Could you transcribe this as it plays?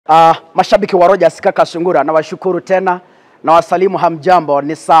Mashabiki wa Rogers kaka Sungura, nawashukuru tena na wasalimu hamjambo.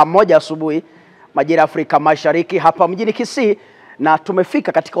 Ni saa 1 asubuhi majira Afrika Mashariki hapa mjini Kisii, na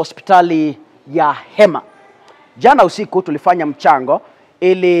tumefika katika hospitali ya Hema. Jana usiku tulifanya mchango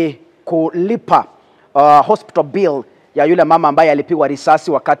ili kulipa hospital bill ya yule mama ambaye alipigwa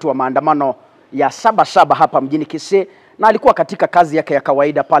risasi wakati wa maandamano ya Saba Saba hapa mjini Kisii, na alikuwa katika kazi yake ya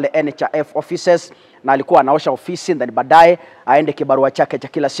kawaida pale NHIF offices, na alikuwa anaosha ofisi ndani, baadaye aende kibarua chake cha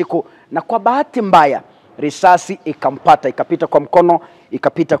kila siku, na kwa bahati mbaya risasi ikampata, ikapita kwa mkono,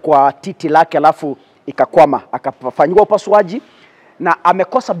 ikapita kwa titi lake, alafu ikakwama, akafanywa upasuaji na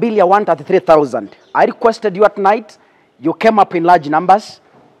amekosa bill ya 133,000. I requested you at night, you came up in large numbers,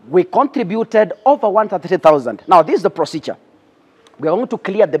 we contributed over 133,000. Now this is the procedure. We are going to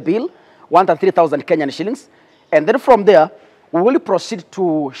clear the bill, 133,000 Kenyan shillings, and then from there we will proceed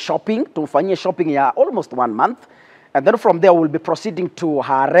to shopping, to fanyia shopping ya almost 1 month, and then from there we will be proceeding to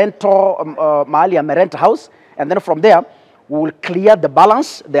her rental, mahali ya rent house, and then from there we will clear the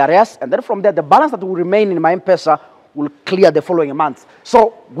balance, the arrears, and then from there the balance that will remain in my M-Pesa will clear the following month.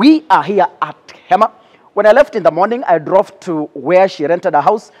 So we are here at Hema. When I left in the morning, I drove to where she rented a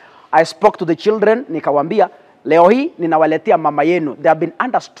house. I spoke to the children, nikawambia, leo hii ninawaletea mama yenu. They have been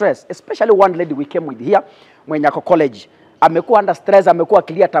under stress, especially one lady we came with here, mwenye ako college. Amekuwa under stress, amekuwa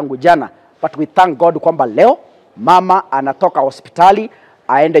akilia tangu jana. But we thank God kwamba leo mama anatoka hospitali,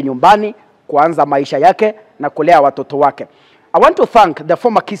 aende nyumbani, kuanza maisha yake na kulea watoto wake. I want to thank the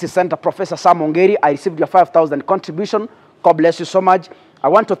former Kisii Center, Professor Sam Ongeri. I received your 5,000 contribution. God bless you so much. I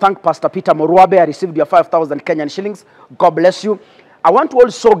want to thank Pastor Peter Moruabe. I received your 5,000 Kenyan shillings. God bless you. I want to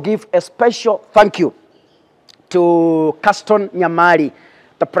also give a special thank you to Caston Nyamari,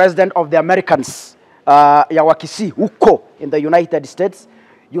 the president of the Americans, ya Wakisi, huko in the United States.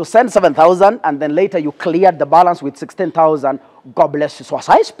 You sent 7,000 and then later you cleared the balance with 16,000. God bless you. So as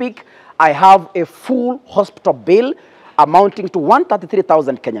I speak, I have a full hospital bill amounting to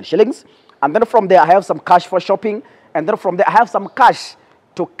 133,000 Kenyan shillings. And then from there, I have some cash for shopping. And then from there, I have some cash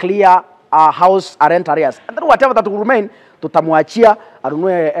to clear our house rent arrears. And then whatever that will remain, tutamuachia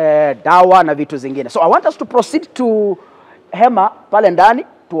arunue dawa na vitu zingine. So I want us to proceed to Hema pale ndani,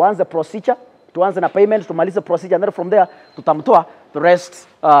 tuanze procedure, tuanze na payment, tumalize procedure, and then from there, tutamtoa, the rest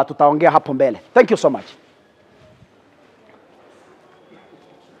tutaongea hapo mbele. Thank you so much.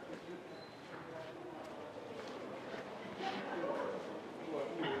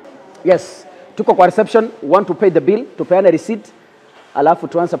 Yes, tuko kwa reception, want to pay the bill, tupeane receipt, alafu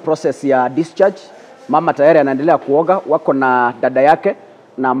tuanze process ya discharge. Mama tayari anaendelea kuoga, wako na dada yake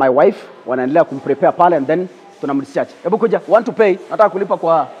na my wife wanaendelea kumprepare pale, and then tunamdischarge. Hebu kuja, want to pay, nataka kulipa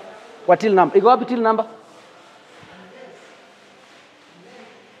kwa till number. Iko wapi till number?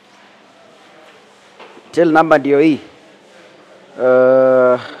 Till number ndio hii.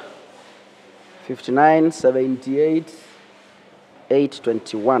 5978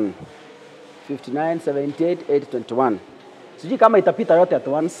 821. 5978 821. Sijui kama itapita yote at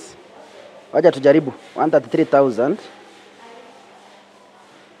once. Wacha tujaribu. 133,000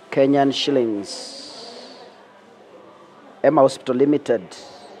 Kenyan shillings. Emma Hospital Limited.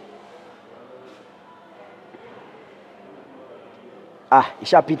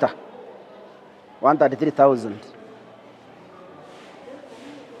 Ishapita. 133,000.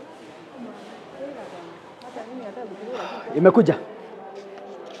 Imekuja.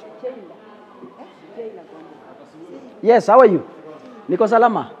 Yes, how are you? Niko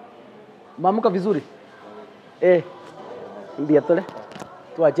salama. Mamuka vizuri. Mbia tole.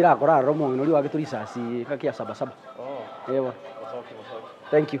 Tuachira akora romo nuri wake turi sasi kakia Saba Saba. Ewa.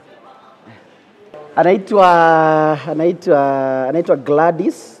 Thank you. Anaitwa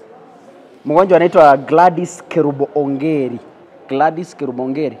Gladys. Mgonjwa anaitwa Gladys Ongeri. Gladys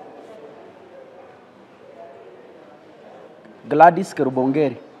Ongeri. Gladys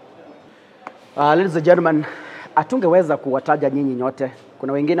Ongeri. Ladies and gentlemen, atungeweza kuwataja nyinyi nyote.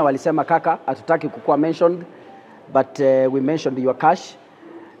 Kuna wengine walisema kaka hatutaki kukua mentioned, but we mentioned your cash.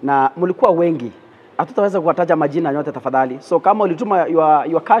 Na mlikuwa wengi. Hatutaweza kuwataja majina nyote tafadhali. So kama ulituma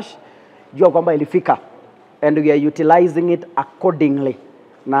your cash, jua kwamba ilifika, and we are utilizing it accordingly.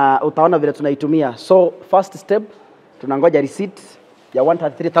 Na utaona vile tunaitumia. So first step, tunangoja receipt ya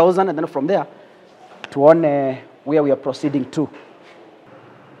 133,000, and then from there tuone where we are proceeding to.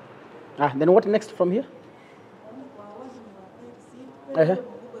 Then what next from here?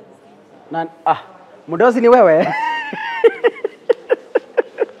 Mudozi ni wewe.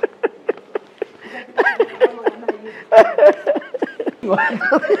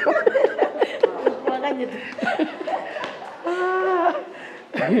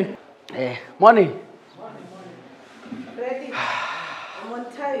 Morning. Ready? I'm on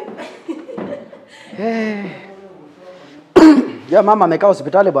time. Ya mama amekaa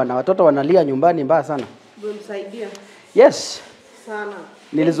hospitali bwana, watoto wanalia nyumbani mbaya sana. Msaidia. Yes. Sana.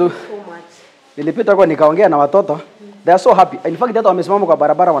 Nilipita kwa nikaongea na watoto. They are so happy. In fact hata wamesimama kwa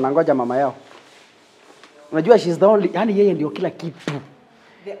barabara wanangoja mama yao. Unajua she's the only, yani yeye ndio kila kitu.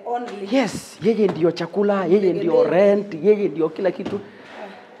 The only. Yes, yeye ndio chakula, yeye ndio rent, yeye ndio kila kitu.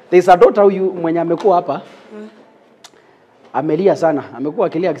 There is a daughter huyu mwenye amekuwa hapa. Amelia sana. Amekuwa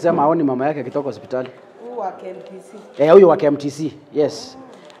akilia akisema haoni mama yake akitoka hospitali. Huyu wa KMTC. Huyu wa KMTC. Yes.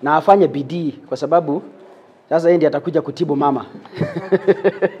 Na afanye bidii kwa sababu sasa yeye ndiye atakuja kutibu mama.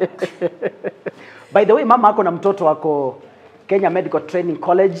 By the way, mama ako na mtoto wako Kenya Medical Training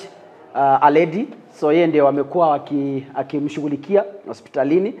College, a lady. So yeye ndiye wamekuwa akimshughulikia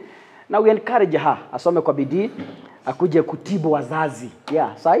hospitalini. Na we encourage her asome kwa bidii, akuje kutibu wazazi.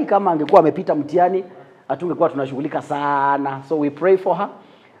 Yeah, sasa hii kama angekuwa amepita mtihani, hatungekuwa tunashughulika sana. So we pray for her.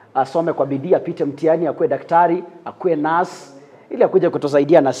 Asome kwa bidii, apite mtihani, akuwe daktari, akuwe nurse, ili akuje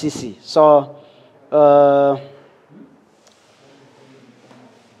kutusaidia na sisi. So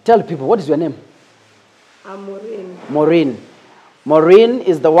tell people, what is your name? Maureen. Maureen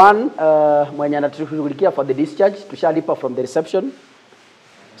is the one mwenye anatushughulikia for the discharge. Tushalipa from the reception.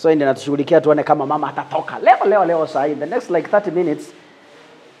 So ndiye anatushughulikia tuone kama mama atatoka. Leo saa hii. The next like 30 minutes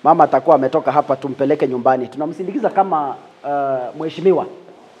mama atakuwa ametoka hapa, tumpeleke nyumbani. Tunamsindikiza kama mheshimiwa.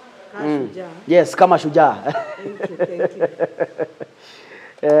 Yes, kama shujaa. Thank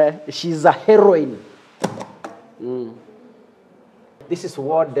you. She's a heroine. This is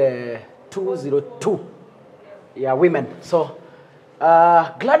ward 202. Yeah, women. So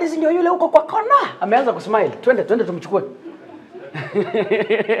Gladys ndio yule huko kwa kona. Ameanza kusmile. Twende tumchukue.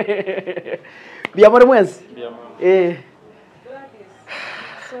 Biamore mwenzi.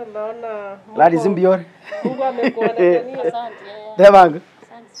 So naona Gladys mbiore. Mungu amekuonekania. Asante. Devangu.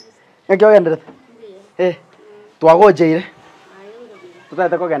 Asante. Ngyo gendere. Twagojeire.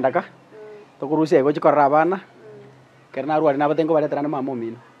 Tutaita kogenda ka. Tukurusia go chikora bana. Kerna ruari na batengo baletera na mama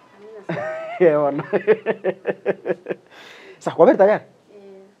mino. Ona. Sasa kwa tayari?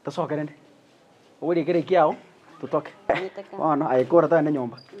 Tusoke nende. Uri kile kiao tutoke. Ona aikora tena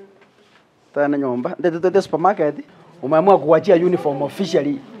nyumba. Tena nyumba. Ndete supermarket. Umeamua kuachia uniform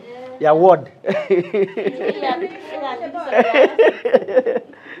officially ya ward.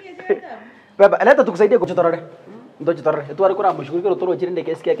 Baba, leta tukusaidie kuchotorore. Ndo chotorore. Tu ari kura mushukuri ko toro chirinde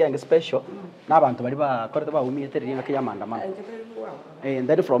kesi yake special. Na abantu bari ba korete ba umie teri ngaki ya maandamano. And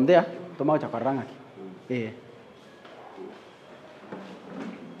then from there tuma cha karanga ki.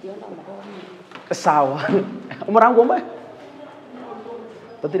 Sawa. Umurango mba.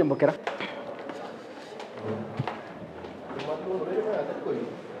 Tatire mbokera.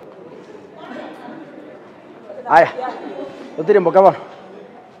 Aya. Tatire mbokaba.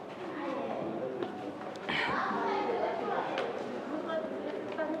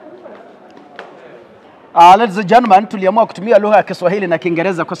 Ladies and gentlemen, tuliamua kutumia lugha ya Kiswahili na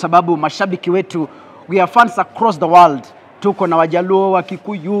Kiingereza kwa sababu mashabiki wetu, we have fans across the world. Tuko na Wajaluo, wa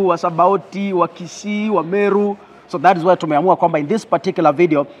Kikuyu, wa Sabauti, wa Kisii, wa Meru. So that is why tumeamua kwamba in this particular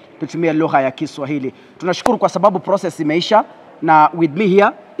video tutumie lugha ya Kiswahili. Tunashukuru kwa sababu process imeisha, na with me here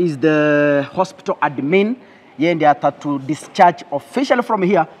is the hospital admin. Yeye ndiye atatu discharge officially from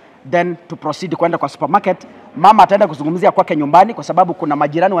here, then to proceed kwenda kwa supermarket. Mama ataenda kuzungumzia kwake nyumbani kwa sababu kuna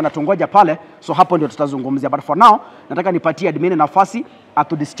majirani wanatungoja pale, so hapo ndio tutazungumzia. But for now nataka nipatie admin nafasi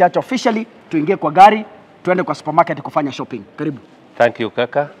atu discharge officially, tuingie kwa gari tuende kwa supermarket kufanya shopping. Karibu. Thank you,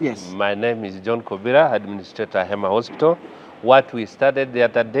 Kaka. Yes. My name is John Kobira, Administrator Hema Hospital. What we started the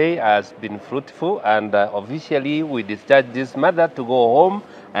other day has been fruitful, and officially we discharged this mother to go home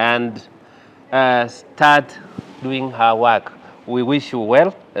and start doing her work. We wish you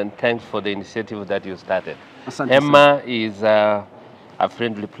well, and thanks for the initiative that you started. Asante. Hema is a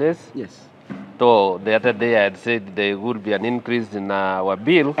friendly place. Yes. So the other day I had said there would be an increase in our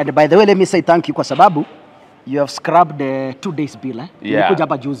bill. And by the way, let me say thank you kwa sababu you have scrubbed the 2 days bill. Yeah. Nilikuja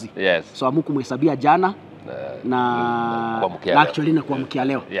hapa juzi. Yes. So amuku mhesabia jana na actually na kuamkia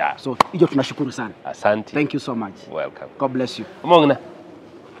leo. Yeah. So hiyo tunashukuru sana. Asante. Thank you so much. Welcome. God bless you. Mongna.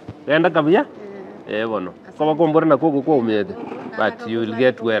 Enda kabia? Bono. Kama kombora na koko kwa umede. But you will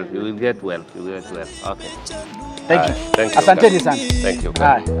get well. You will get well. You will get well. Okay. Thank you. Thank you. Asanteni sana. Thank you.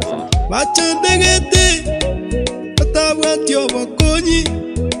 Bye. Bachendegete batabwatio bakonyi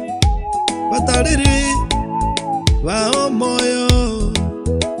batariri bao moyo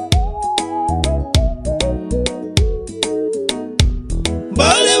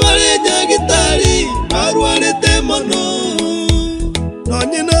bale nyagitari barwarete mono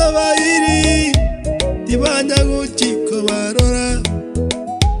nonyina bairi tibanya guchiko barora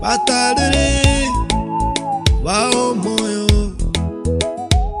batarere bao moyo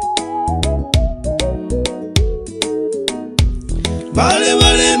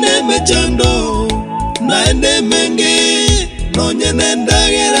Bale nemechando naende menge nonye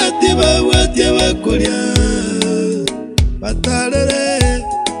nendagera tiba watia bakulia batarere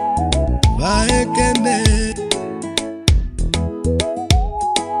baekende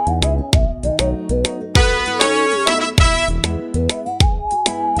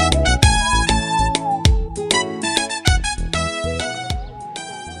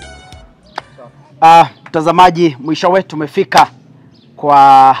Mtazamaji, mwisho wetu tumefika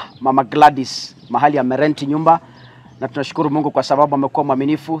kwa Mama Gladys, mahali amerenti nyumba, na tunashukuru Mungu kwa sababu amekuwa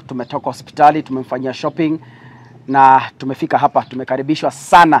mwaminifu. Tumetoka hospitali, tumemfanyia shopping na tumefika hapa. Tumekaribishwa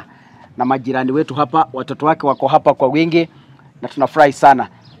sana na majirani wetu hapa, watoto wake wako hapa kwa wingi na tunafurahi sana.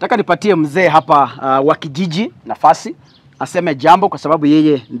 Nataka nipatie mzee hapa wa kijiji nafasi aseme jambo, kwa sababu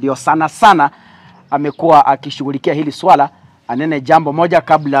yeye ndio sana amekuwa akishughulikia hili swala. Anene jambo moja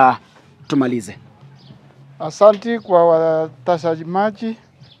kabla tumalize. Asanti kwa watazamaji.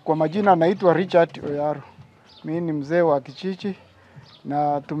 Kwa majina naitwa Richard Oyaro. Mimi ni mzee wa kijiji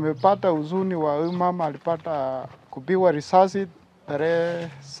na tumepata huzuni wa huyu mama alipata kupigwa risasi tarehe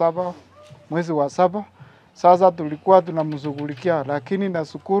 7 mwezi wa 7. Sasa tulikuwa tunamshughulikia, lakini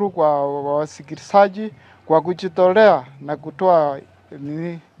nashukuru kwa wasikilizaji kwa kujitolea na kutoa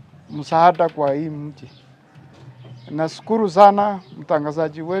msaada kwa hii mji. Nashukuru sana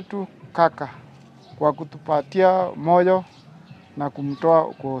mtangazaji wetu kaka kwa kutupatia moyo na kumtoa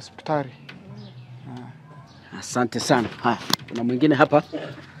kwa hospitali. Asante sana. Haya, kuna mwingine hapa.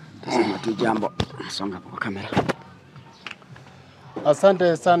 Tasema tu jambo. Songa kwa kamera.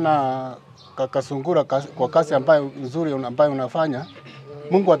 Asante sana kaka Sungura kwa kazi ambayo nzuri ambayo unafanya.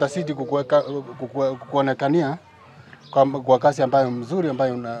 Mungu atazidi kukuonekania kwa kazi ambayo mzuri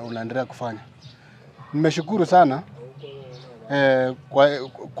ambayo unaendelea kufanya. Nimeshukuru sana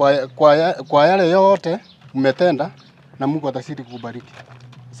kwa yale yote umetenda, na Mungu atazidi kukubariki.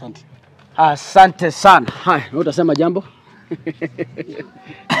 Asante. Asante sana. Haya, utasema jambo?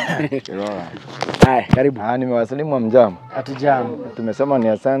 Haya, karibu. Nimewasalimu mjambo. Hatujambo. Tumesema ni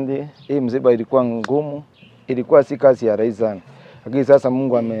asante. Hii msiba ilikuwa ngumu, ilikuwa si kazi ya rahisi sana. Lakini sasa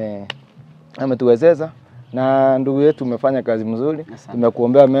Mungu ametuwezesha na ndugu yetu umefanya kazi mzuri.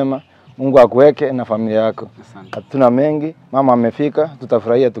 Tumekuombea mema. Mungu akuweke na familia yako. Hatuna mengi. Mama amefika,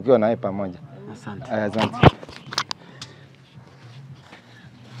 tutafurahia tukiwa naye pamoja. Asante. Asante.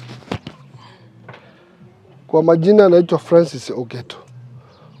 Kwa majina naitwa Francis Ogeto.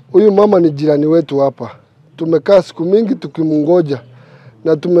 Huyu mama ni jirani wetu hapa. Tumekaa siku mingi tukimungoja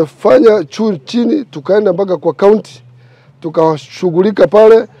na tumefanya chini, tukaenda mpaka kwa county, tukashughulika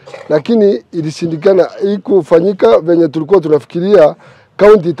pale, lakini ilishindikana, haikufanyika venye tulikuwa tunafikiria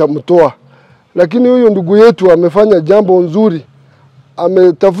county itamtoa. Lakini huyu ndugu yetu amefanya jambo nzuri,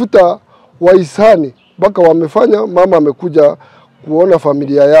 ametafuta wahisani mpaka wamefanya, mama amekuja kuona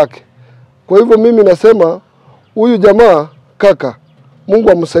familia yake. Kwa hivyo mimi nasema huyu jamaa kaka,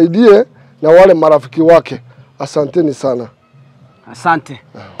 Mungu amsaidie na wale marafiki wake. Asanteni sana. Asante.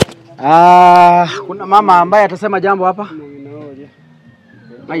 Kuna mama ambaye atasema jambo hapa?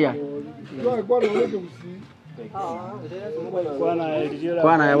 Haya.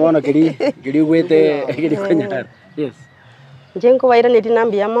 Kwana yaona kili wete kili kwenye. Yes. Jengo waira ni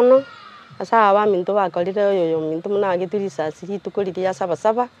dinambia mono. Asa aba minto bakolire oyo minto muna giturisa siri tukolire ya Saba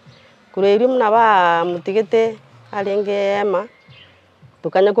Saba. Kureri muna ba mutigete alenge ema.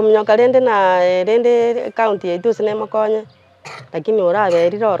 Tukanya kumnyoka rende na rende county yetu sine makonye. Lakini orabe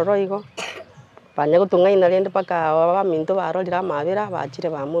rirororo igo. Panya gutungaina rende paka aba minto barorira mabira bachire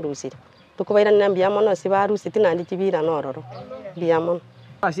bamurusire. Tukubaira nambia mono sibarusi tinandi kibira nororo. Bia mono.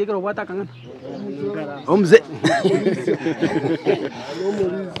 Asiye robota kangana. Omze.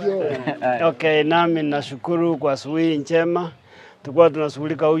 Okay, nami nashukuru kwa asubuhi njema. Tulikuwa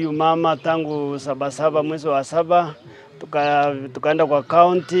tunashughulika huyu mama tangu Saba Saba mwezi wa 7. Tukaenda kwa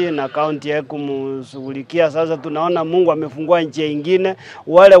county na county yake kumshughulikia. Sasa tunaona Mungu amefungua njia nyingine.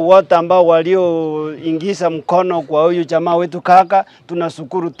 Wale wote ambao walioingiza mkono kwa huyu jamaa wetu kaka,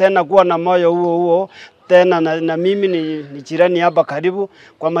 tunashukuru tena kuwa na moyo huo tena na mimi ni jirani hapa karibu.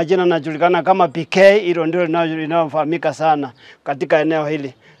 Kwa majina najulikana kama PK, hilo ndio linalofahamika sana katika eneo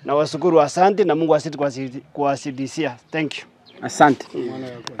hili. Na washukuru, asante na Mungu asidi kuwasidisia. Thank you. Asante.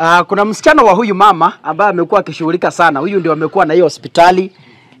 Kuna msichana wa huyu mama ambaye amekuwa akishughulika sana. Huyu ndio amekuwa na hiyo hospitali.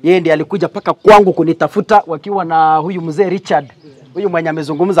 Yeye ndiye alikuja paka kwangu kunitafuta wakiwa na huyu mzee Richard. Huyu mwenye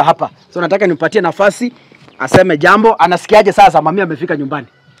amezungumza hapa. So nataka nimpatie nafasi aseme jambo. Anasikiaje sasa mami amefika nyumbani?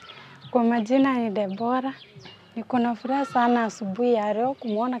 Kwa majina ni Debora. Niko na furaha sana asubuhi ya leo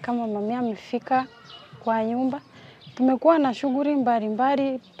kumuona kama mami amefika kwa nyumba. Tumekuwa na shughuli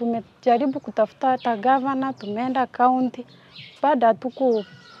mbalimbali, tumejaribu kutafuta hata governor, tumeenda county, bado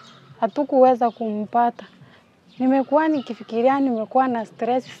hatukuweza kumpata. Nimekuwa nikifikiria, nimekuwa na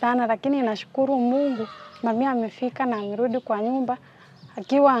stress sana, lakini nashukuru Mungu mami amefika na amerudi kwa nyumba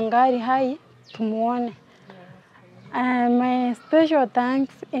akiwa angali hai, tumuone. My special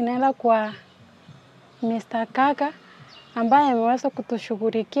thanks inaenda kwa Mr. Kaka ambaye ameweza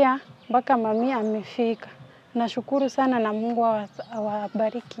kutushughulikia mpaka mami amefika. Nashukuru sana na Mungu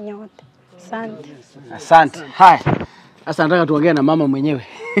awabariki nyote. Asante. Asante. Hai. Sasa nataka tuongee na mama mwenyewe.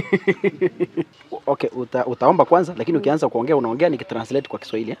 Okay, utaomba kwanza lakini ukianza kuongea unaongea nikitranslate kwa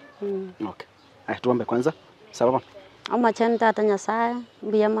Kiswahili. Okay. Hai, tuombe kwanza. Sawa. Ama chanta tanya saya,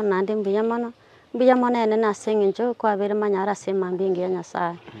 biyama nandi biyama na ene na senginjo kwa bere manyara sema mbingi ya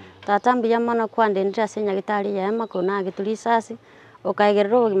Nyasaye. Tata biyama kwa ndendira senya gitari ya ema kuna gitulisasi.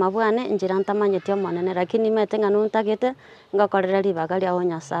 Ukaigerero gimabwane njira ntamanyetio monene lakini metenga nuntagete ngakorera libaga lya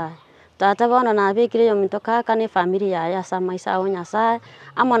Nyasaye. Tata bona nabikire yo mitoka kane familia ya sama isa Nyasaye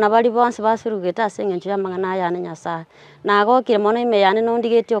amona bali bonse basirugeta sengenjo ya mangana ya Nyasaye. Nagokire mono ime yane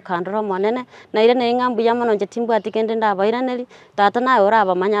nondigete okandoro monene na ire ne ngambu ya mono njetimbu atikende ndabairaneri tata nayo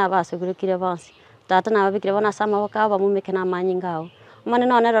uraba manya basugurukire bonse. Tata nabikire bona sama bakaba mumeke na manyingao. Mane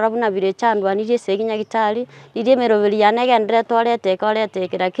none rorabuna bire chandwa nije seginya gitari nije meroveli yanegendere tolete kolete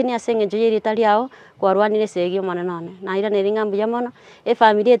lakini asengenjo yiritari yao kwarwanire segio mane none na ira neringa mbuya mono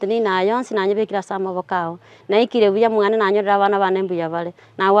familia teni na yonsi na nyebekira sama bokao na ikire buya mwana na nyorera bana bane mbuya bale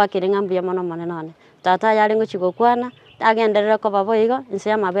na wakire ngambuya mono mane none tata yari nguchiko kwana agenderera ko baboigo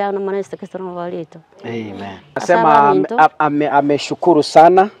nse amabya no mane stekestro balito. Amen. Asema ameshukuru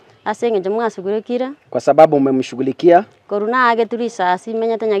sana. Asengenjo mwasugurikira kwa sababu umemshughulikia. Koruna age tulisasi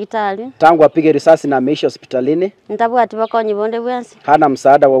menyata nyagitari. Tangu apige risasi na ameisha hospitalini. Ntabwati bakonyi bonde bwensi. Hana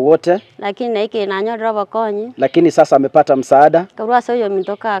msaada wowote. Lakini naike nanyorera bakonyi. Lakini sasa amepata msaada. Karwasa yo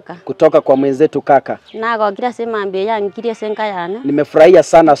minto kaka. Kutoka kwa mwenzetu kaka. Nago kira sema ambie yangikirie senka yana. Nimefurahia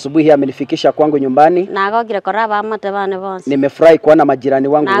sana asubuhi amenifikisha kwangu nyumbani. Nago kira koraba amate bane bonse. Nimefurahi kuona majirani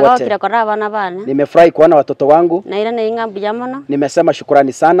wangu wote. Nago kira koraba na bane. Nimefurahi kuona watoto wangu. Na ira ne ngambu jamono. Nimesema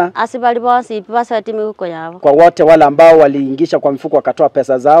shukrani sana. Asibali bonse ipibasa atimi uko yabo. Kwa wote wale ambao waliingisha kwa mfuko wakatoa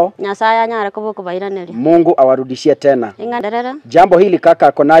pesa zao. Nyasaye anyara kuboko bairaneli. Mungu awarudishie tena. Inganderera. Jambo hili kaka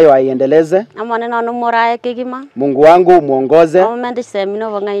ako nayo aiendeleze. Amone no morae kigima. Mungu wangu muongoze. Omente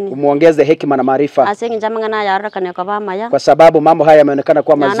semino wangaini. Umuongeze hekima na maarifa. Asengi jamangana ya rakane kwa bamaya. Kwa sababu mambo haya yameonekana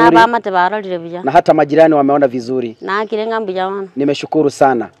kuwa mazuri. Na bama te barolire bya. Na hata majirani wameona vizuri. Na kirenga mbujawana. Nimeshukuru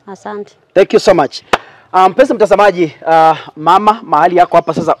sana. Asante. Thank you so much. Mpenzi mtazamaji, mama mahali yako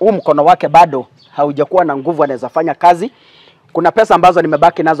hapa sasa, mkono wake bado haujakuwa na nguvu, anaweza fanya kazi. Kuna pesa ambazo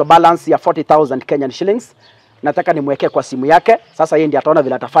nimebaki nazo balance ya 40,000 Kenyan shillings. Nataka nimwekee kwa simu yake. Sasa yeye ndiye ataona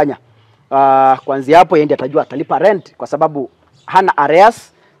vile atafanya. Kuanzia hapo yeye ndiye atajua atalipa rent kwa sababu hana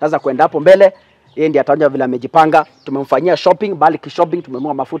arrears. Sasa kwenda hapo mbele yeye ndiye ataona vile amejipanga. Tumemfanyia shopping, bulk shopping,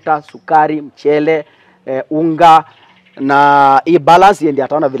 tumenunua mafuta, sukari, mchele, unga na hii balance yeye ndiye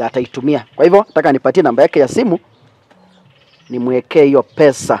ataona vile ataitumia. Kwa hivyo nataka nipatie namba yake ya simu nimwekee hiyo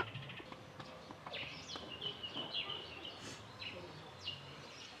pesa.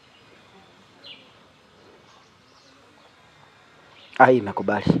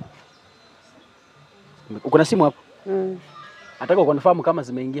 Nakubali. Uko na simu hapo? Nataka ukonfirm kama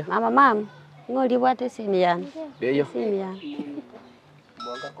zimeingia. Mama, ngoli bwate simu yana. Hiyo. Simu yana.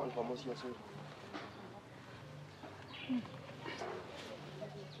 Mwanga confirmation sio.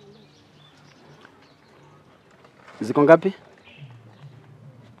 Ziko ngapi?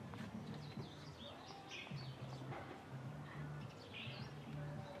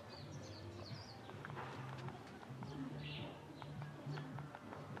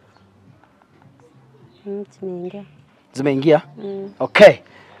 Zimeingia. Okay.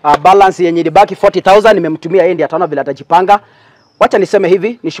 Balance yenye ilibaki 40,000 nimemtumia yeye, ndiye ataona vile atajipanga. Wacha niseme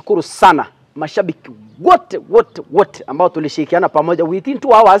hivi, nishukuru sana mashabiki wote ambao tulishirikiana pamoja within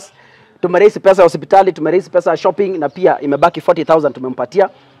 2 hours. Tumeraise pesa ya hospitali, tumeraise pesa ya shopping na pia imebaki 40,000 tumempatia.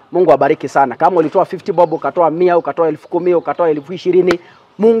 Mungu abariki sana. Kama ulitoa 50 bob, ukatoa 100, ukatoa 10,000, ukatoa 20,000,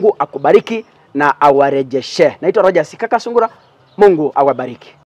 Mungu akubariki na awarejeshe. Naitwa Roger Sikaka Sungura. Mungu awabariki.